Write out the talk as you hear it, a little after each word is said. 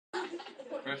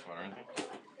freshwater, aren't they?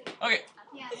 Okay.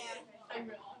 Yeah, they are.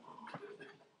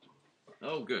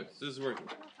 Oh, good. So this is working.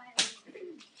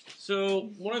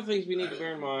 So one of the things we need to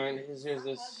bear in mind is there's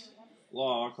this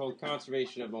law called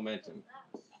conservation of momentum.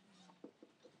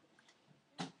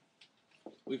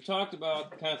 We've talked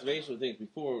about conservation of things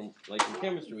before, like in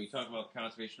chemistry, we talk about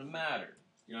conservation of matter.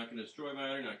 You're not going to destroy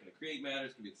matter, you're not going to create matter,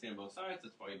 it's going to be the same on both sides,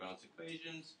 that's why you balance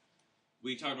equations.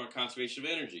 We talk about conservation of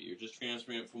energy. You're just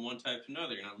transferring it from one type to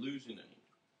another, you're not losing any,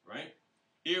 right?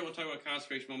 Here we'll talk about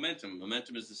conservation of momentum.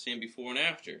 Momentum is the same before and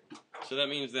after. So that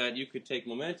means that you could take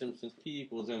momentum, since P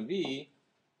equals mv,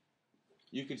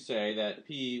 you could say that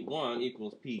P1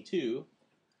 equals P2,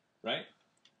 right?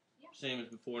 Yeah. Same as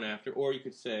before and after. Or you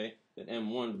could say that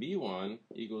M1V1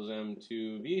 equals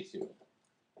M2V2.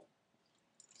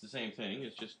 It's the same thing.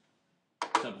 It's just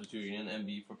substituting in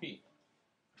MV for P.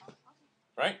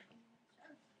 Right?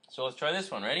 So let's try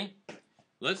this one. Ready?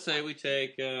 Let's say we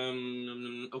take,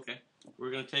 okay,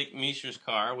 we're going to take Mishra's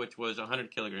car, which was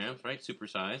 100 kilograms, right?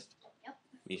 Supersized. Yep.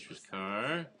 Mishra's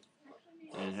car.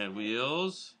 And it had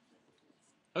wheels.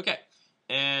 Okay.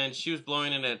 And she was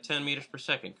blowing it at 10 meters per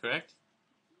second, correct?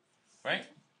 Right?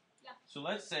 Yeah. So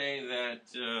let's say that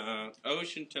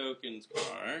Ocean Token's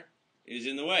car is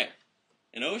in the way.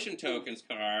 And Ocean Token's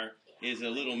car is a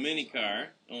little mini car,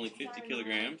 only 50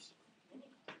 kilograms.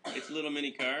 It's a little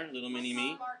mini car, little mini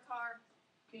me. Smart car.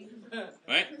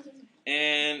 Right?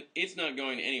 And it's not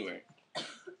going anywhere.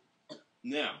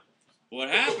 Now, what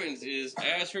happens is,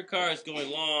 as her car is going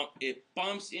along, it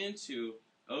bumps into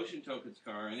Ocean Token's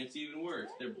car, and it's even worse.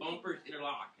 Their bumpers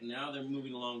interlock, and now they're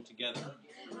moving along together.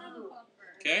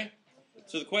 Okay?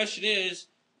 So the question is,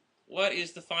 what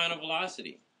is the final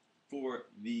velocity for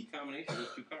the combination of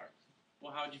those two cars?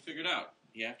 Well, how would you figure it out?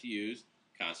 You have to use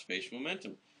conservation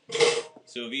momentum.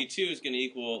 So V2 is going to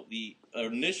equal the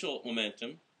initial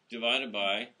momentum divided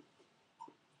by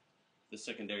the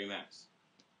secondary mass.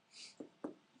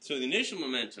 So the initial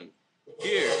momentum,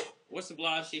 here, what's the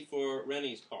velocity for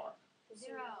Rennie's car?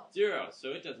 0. 0, so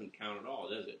it doesn't count at all,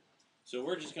 does it? So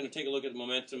we're just going to take a look at the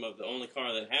momentum of the only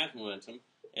car that has momentum,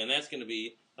 and that's going to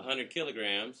be 100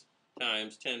 kilograms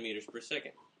times 10 meters per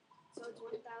second. So it's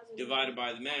 1,000. Divided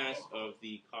by the mass of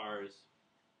the cars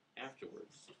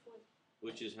afterwards,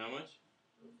 which is how much?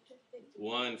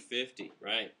 150,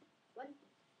 right?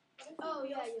 Oh,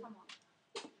 yeah, come on.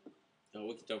 Oh,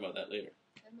 we can talk about that later.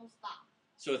 Then we'll stop.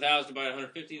 So 1,000 divided by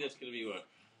 150, that's going to be what?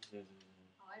 Oh,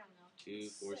 I don't know. 2,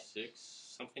 4,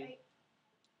 6, something?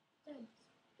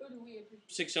 What do we appreciate?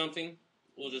 6 something.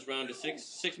 We'll just round to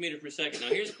 6 meters per second. Now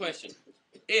here's the question.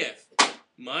 If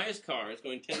Maya's car is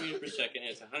going 10 meters per second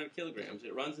and it's 100 kilograms,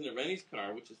 it runs into Rennie's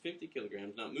car, which is 50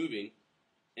 kilograms, not moving,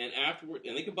 and afterward,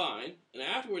 and they combine, and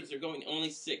afterwards they're going only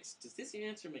 6. Does this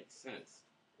answer make sense?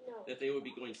 No. That they would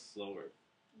be going slower?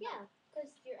 Yeah, because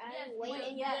you're adding weight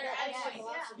and yeah, you're adding yeah.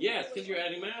 velocity. Yes, because you're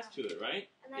adding mass to it, right?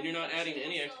 And you're not adding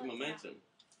any so extra momentum.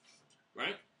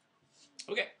 Right?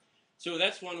 Okay. So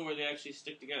that's one where they actually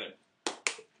stick together.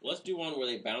 Let's do one where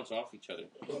they bounce off each other.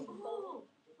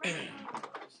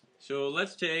 So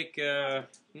let's take,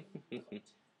 this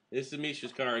is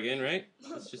Misha's car again, right?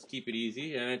 Let's just keep it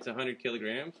easy. And it's 100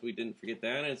 kilograms. We didn't forget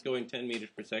that. And it's going 10 meters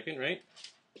per second, right?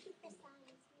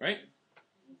 Right?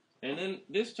 And then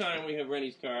this time we have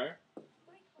Rennie's car.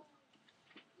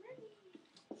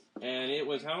 And it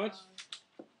was how much?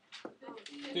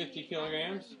 50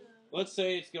 kilograms. Let's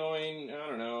say it's going, I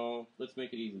don't know, let's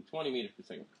make it easy, 20 meters per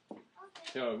second.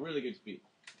 So really good speed.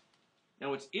 Now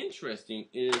what's interesting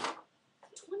is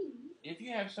if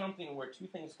you have something where two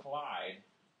things collide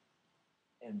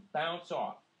and bounce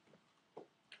off,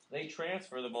 they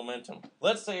transfer the momentum.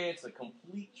 Let's say it's a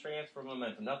complete transfer of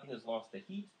momentum. Nothing has lost the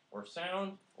heat or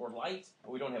sound or light,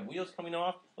 or we don't have wheels coming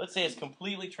off. Let's say it's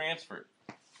completely transferred.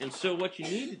 And so what you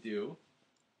need to do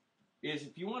is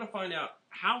if you want to find out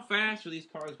how fast are these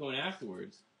cars going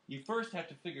afterwards, you first have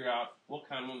to figure out what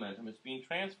kind of momentum is being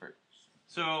transferred.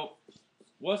 So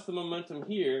what's the momentum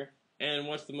here and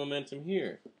what's the momentum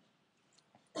here?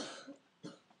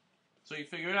 So you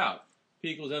figure it out. P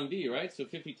equals mv, right? So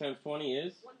 50 times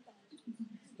 20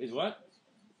 is what?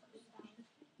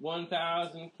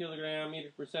 1,000 kilogram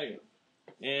meters per second.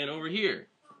 And over here,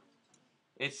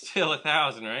 it's still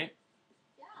 1,000, right?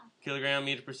 Yeah. Kilogram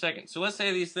meter per second. So let's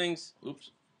say these things,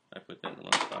 oops, I put that in the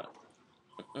wrong spot.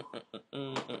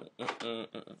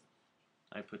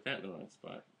 I put that in the wrong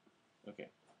spot. Okay,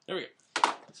 there we go.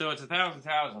 So it's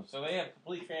 1,000. So they have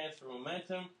complete transfer of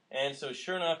momentum, and so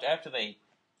sure enough, after they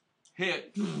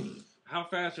hit, how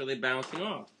fast are they bouncing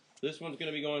off? This one's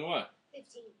going to be going what?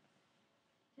 15.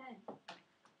 10.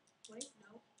 Wait,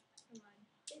 no. Come on.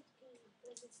 15,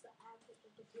 because it's the average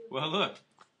of the two. Well, look,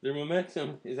 their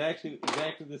momentum is actually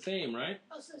exactly the same, right?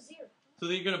 Oh, so 0. So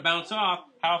they're going to bounce off.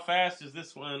 How fast is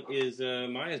this one? Is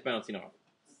Maya's bouncing off?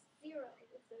 0.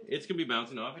 It's going to be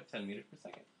bouncing off at 10 meters per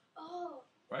second. Oh.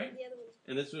 Right? The other one's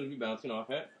And this one will be bouncing off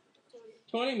at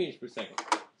 20. 20 meters per second.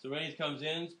 So Rennie's comes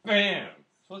in, bam!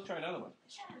 So let's try another one.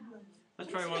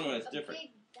 Let's try one that's different.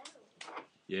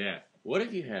 Yeah. What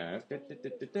if you have...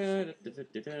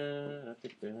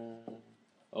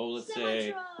 Oh, let's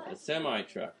say a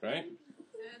semi-truck, right?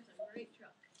 That's a great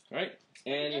truck. Right?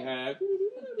 And you have...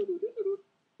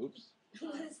 Oops.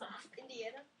 What is that?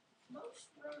 Indiana? Most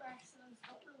road accidents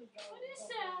don't really go. What is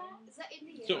that? Is that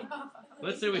Indiana? So,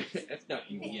 let's say we... That's not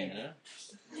Indiana.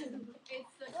 It's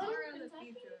the car of the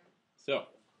future. So,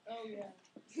 Oh yeah.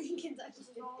 Kentucky.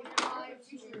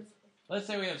 let's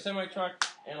say we have a semi-truck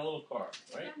and a little car,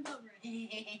 right? What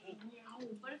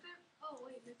if it? Oh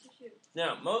wait, that's a shoe.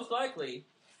 Now, most likely,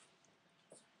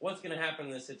 what's going to happen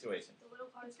in this situation? The little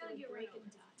car's gonna get break and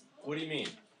die. What do you mean?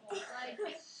 Like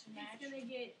it's gonna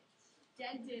get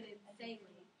dented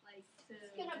insanely. Like to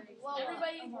gonna blow up.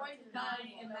 everybody's going to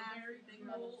die in a very big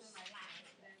hole.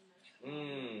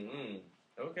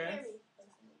 Okay.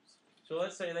 So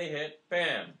let's say they hit,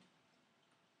 bam,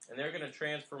 and they're going to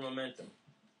transfer momentum,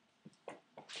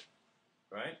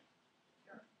 right?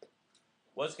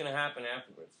 What's going to happen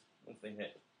afterwards once they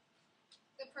hit?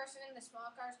 The person in the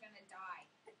small car is going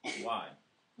to die. Why?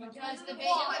 Because the big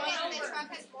equipment in the truck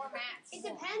has more mass. It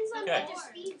depends on Okay. what the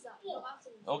speeds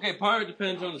are. Okay, part of it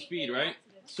depends on the speed, right?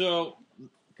 So,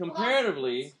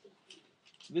 comparatively,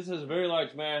 this has a very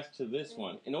large mass to this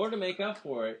one. In order to make up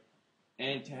for it,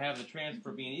 and to have the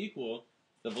transfer being equal,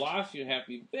 the velocity would have to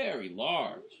be very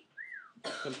large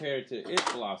compared to its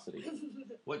velocity.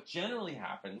 What generally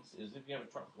happens is if you have a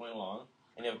truck going along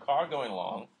and you have a car going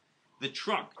along, the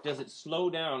truck, does it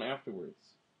slow down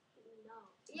afterwards? No.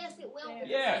 Yes, it will.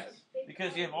 Yes,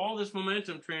 because you have all this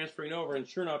momentum transferring over, and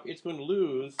sure enough, it's going to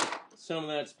lose some of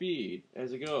that speed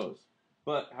as it goes.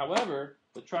 But, however,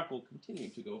 the truck will continue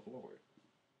to go forward.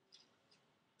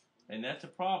 And that's a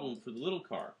problem for the little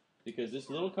car. Because this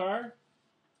little car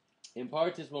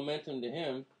imparts its momentum to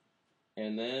him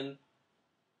and then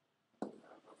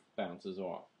bounces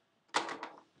off.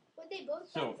 But they both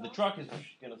So bounce the off. truck is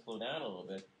going to slow down a little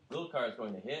bit. The little car is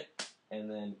going to hit and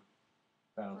then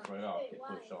bounce right off, Wait, get why?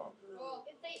 pushed off. Well,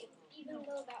 if they, even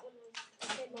though that one was the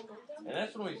same momentum. And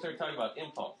that's when we start talking about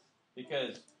impulse.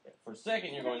 Because for a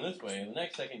second you're going this way, and the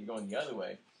next second you're going the other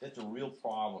way. That's a real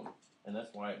problem. And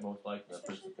that's why most likely that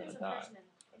person's going to die.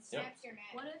 It snaps your neck.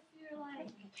 What if you're like,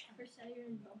 for say you're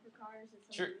in bumper cars at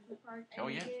some Sure. amusement park and Oh,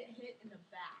 you yeah. get hit in the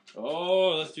back?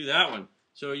 Oh, let's do that one.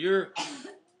 So you're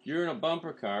in a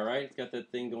bumper car, right? It's got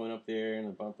that thing going up there in a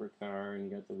bumper car, and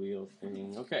you got the wheels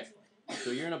thing. Okay.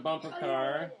 So you're in a bumper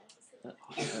car.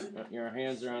 Your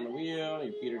hands are on the wheel.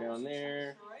 Your feet are down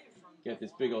there. You got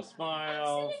this big old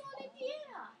smile,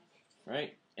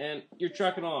 right? And you're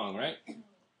trucking along, right?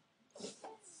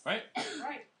 Right?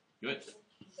 Right. Good.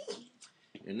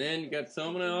 And then you got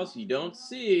someone else you don't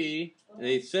see.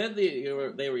 They said they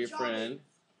were your friend,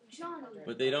 Johnny.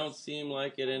 but they don't seem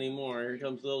like it anymore. Here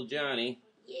comes little Johnny,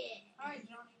 Yeah. Hi,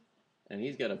 Johnny. and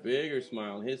he's got a bigger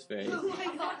smile on his face, Oh my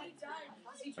god.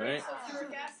 right?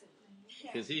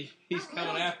 Because he's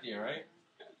coming after you, right?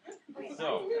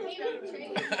 So,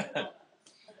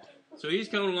 so he's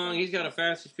coming along. He's got a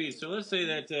faster speed. So let's say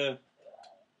that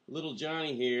little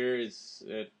Johnny here is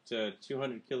at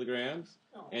 200 kilograms,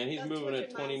 and he's moving at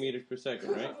 20 meters per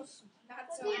second, right? Not so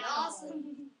That'd be awesome.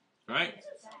 Right?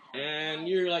 And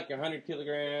you're like 100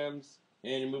 kilograms,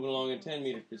 and you're moving along at 10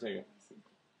 meters per second.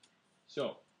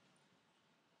 So,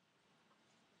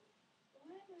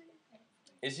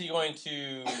 is he going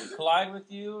to collide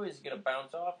with you? Is he going to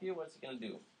bounce off you? What's he going to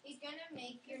do? He's going to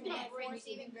make your net force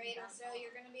even greater, so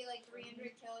you're going to be like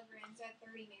 300 kilograms at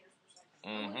 30 meters per second.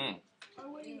 Mm-hmm.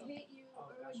 Or would he hit you, or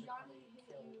would Johnny hit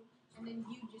you, and then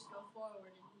you just go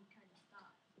forward and he kind of stop?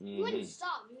 He wouldn't Mm-hmm.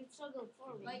 stop. He would still go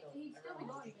forward. Like, he'd still be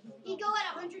going. He'd go at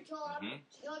 100 Mhm.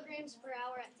 kilograms per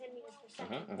hour at 10 meters per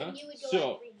second. Uh-huh, uh-huh. And you would go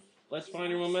So- at 300. Let's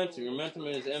find your momentum. Your momentum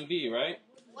is MV, right?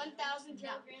 1,000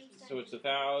 kilograms. So it's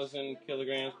 1,000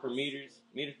 kilograms per meters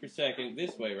per second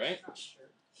this way, right?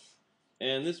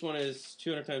 And this one is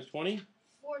 200 times 20.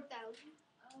 4,000.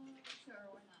 Sure,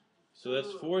 why not? So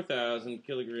that's 4,000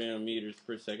 kilogram meters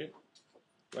per second,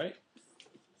 right?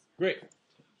 Great.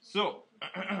 So,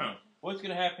 what's going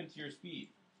to happen to your speed?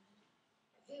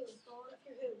 Who?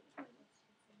 Who?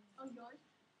 Oh, yours?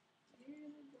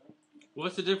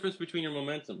 What's the difference between your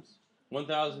momentums?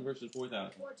 1,000 versus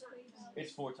 4,000. 4 times.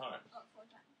 It's 4 times, Oh, 4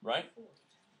 times. right?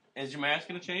 Is your mass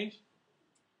going to change?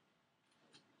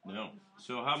 No.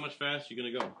 So how much faster are you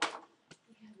going to go?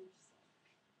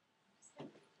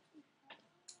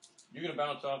 You're going to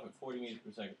bounce off at 40 meters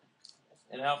per second.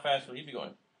 And how fast will he be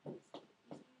going?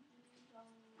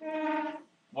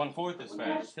 1/4 as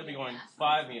fast. He'll be going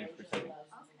 5 meters per second.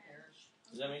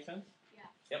 Does that make sense? Yeah.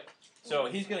 Yep. So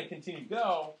he's going to continue to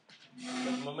go,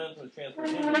 but the momentum is transferred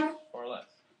to him is far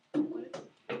less. What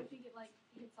if he get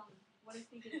hits on? What if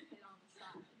he gets hit on the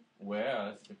side? Well,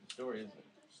 that's a different story, isn't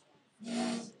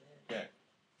it? Okay.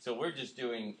 So we're just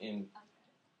doing in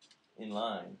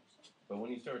line, but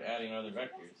when you start adding other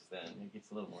vectors, then it gets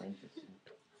a little more interesting.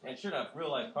 And sure enough, real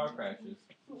life car crashes,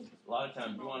 a lot of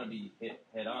times you want to be hit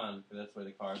head on because that's where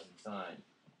the car's designed.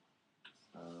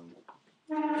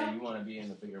 And you want to be in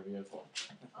a bigger vehicle.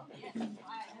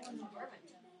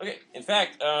 Okay, in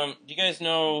fact, do you guys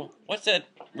know, what's that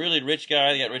really rich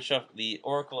guy that got rich off the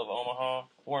Oracle of Omaha?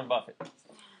 Warren Buffett.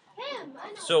 Him, I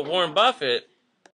know. So Warren Buffett